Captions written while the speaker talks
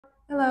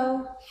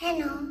Hello.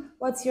 Hello,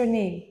 What's your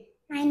name?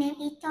 my name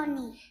is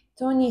Tony.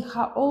 Tony,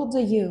 how old are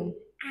you?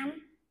 I'm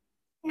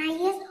 9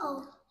 years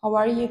old. How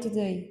are you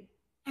today?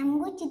 I'm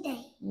good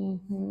today.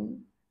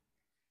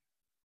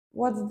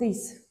 What's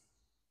this?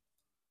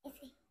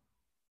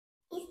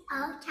 It's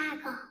a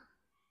tiger.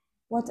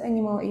 What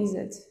animal is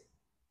it?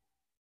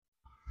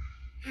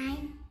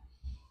 I'm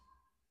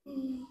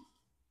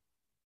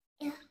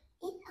yeah,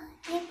 it's a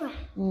zebra.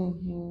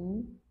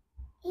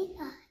 It's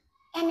an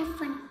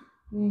elephant.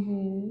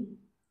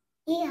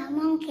 It's a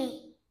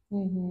monkey.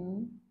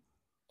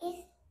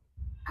 It's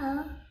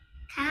a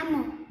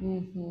camel.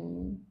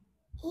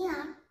 It's a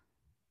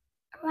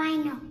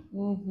rhino.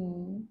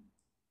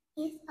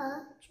 It's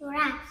a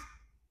giraffe.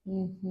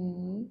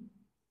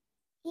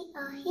 It's a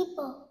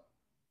hippo.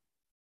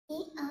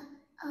 It's a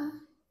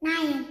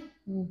lion.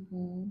 It's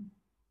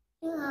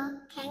a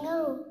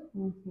kangaroo.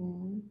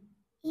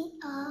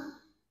 It's a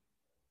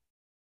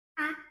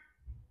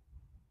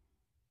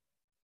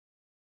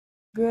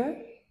Good.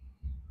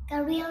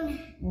 gorilla.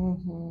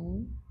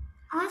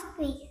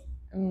 Ostrich.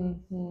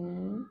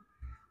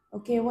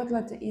 Okay, what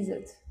letter is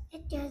it?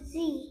 Letter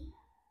Z.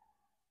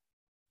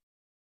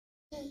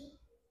 E.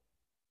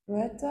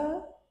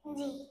 Letter?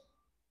 Z.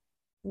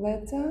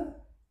 Letter?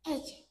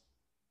 H.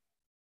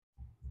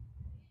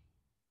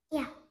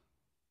 Yeah.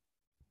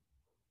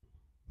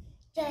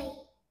 J.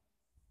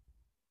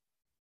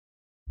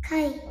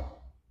 K.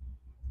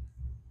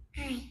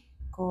 I.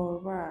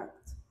 Correct.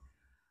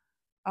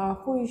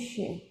 Who is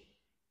she?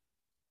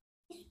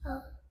 It's a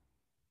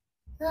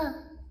girl.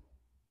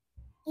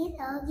 It's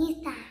a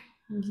guitar.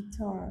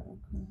 Guitar.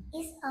 Okay.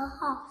 It's a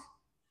horse.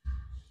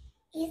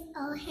 It's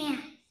a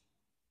hare.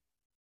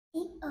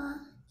 It's a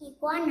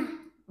iguana.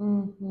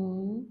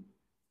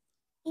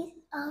 It's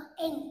a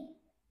ant.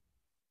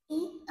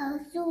 It's a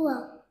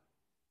squirrel.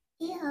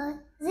 It's a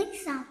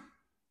zigzag.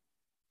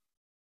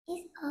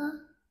 It's a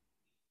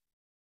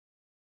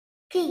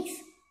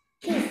kiss.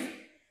 Kick.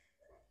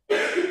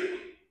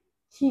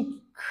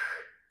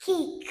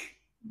 Kick.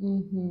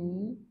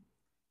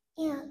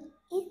 Yeah,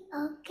 it's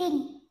a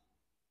king.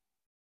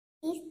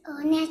 It's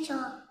a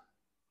natural.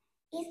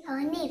 It's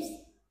a nips.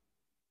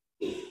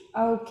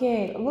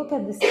 Okay, look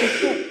at this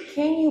picture.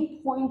 Can you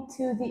point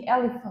to the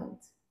elephant?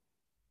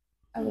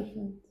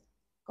 Elephant.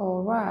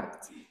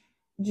 Correct.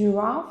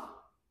 Giraffe.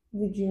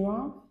 The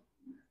giraffe.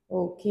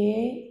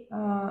 Okay.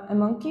 A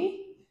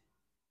monkey.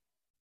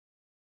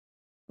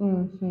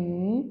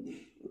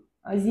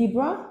 A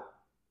zebra.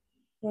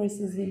 Where is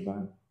the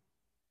zebra?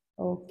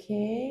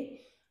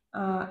 Okay.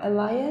 A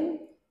lion.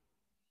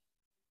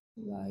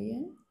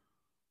 Lion.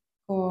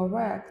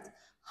 Correct.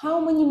 How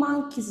many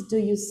monkeys do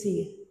you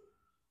see?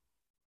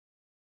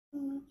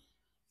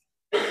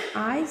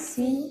 I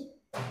see.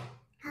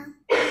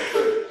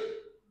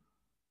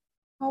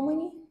 How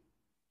many?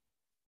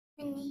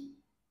 Many.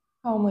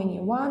 How many?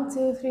 1,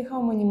 2, 3.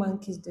 How many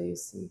monkeys do you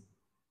see?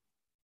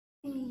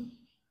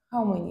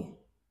 How many?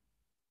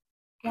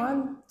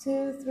 1,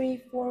 2, 3,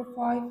 4,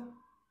 5.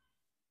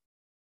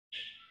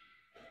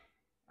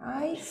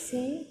 I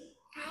see.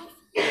 I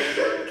see a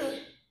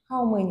monkey.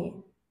 How many?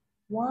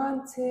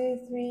 1, 2,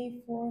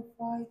 3, 4,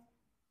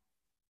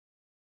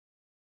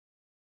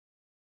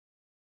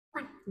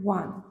 5.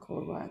 One,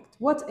 correct.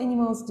 What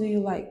animals do you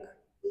like?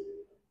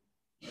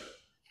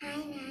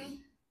 Elephant.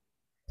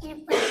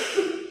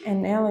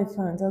 An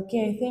elephant.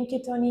 Okay, thank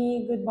you,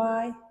 Tony.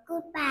 Goodbye.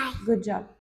 Goodbye. Good job.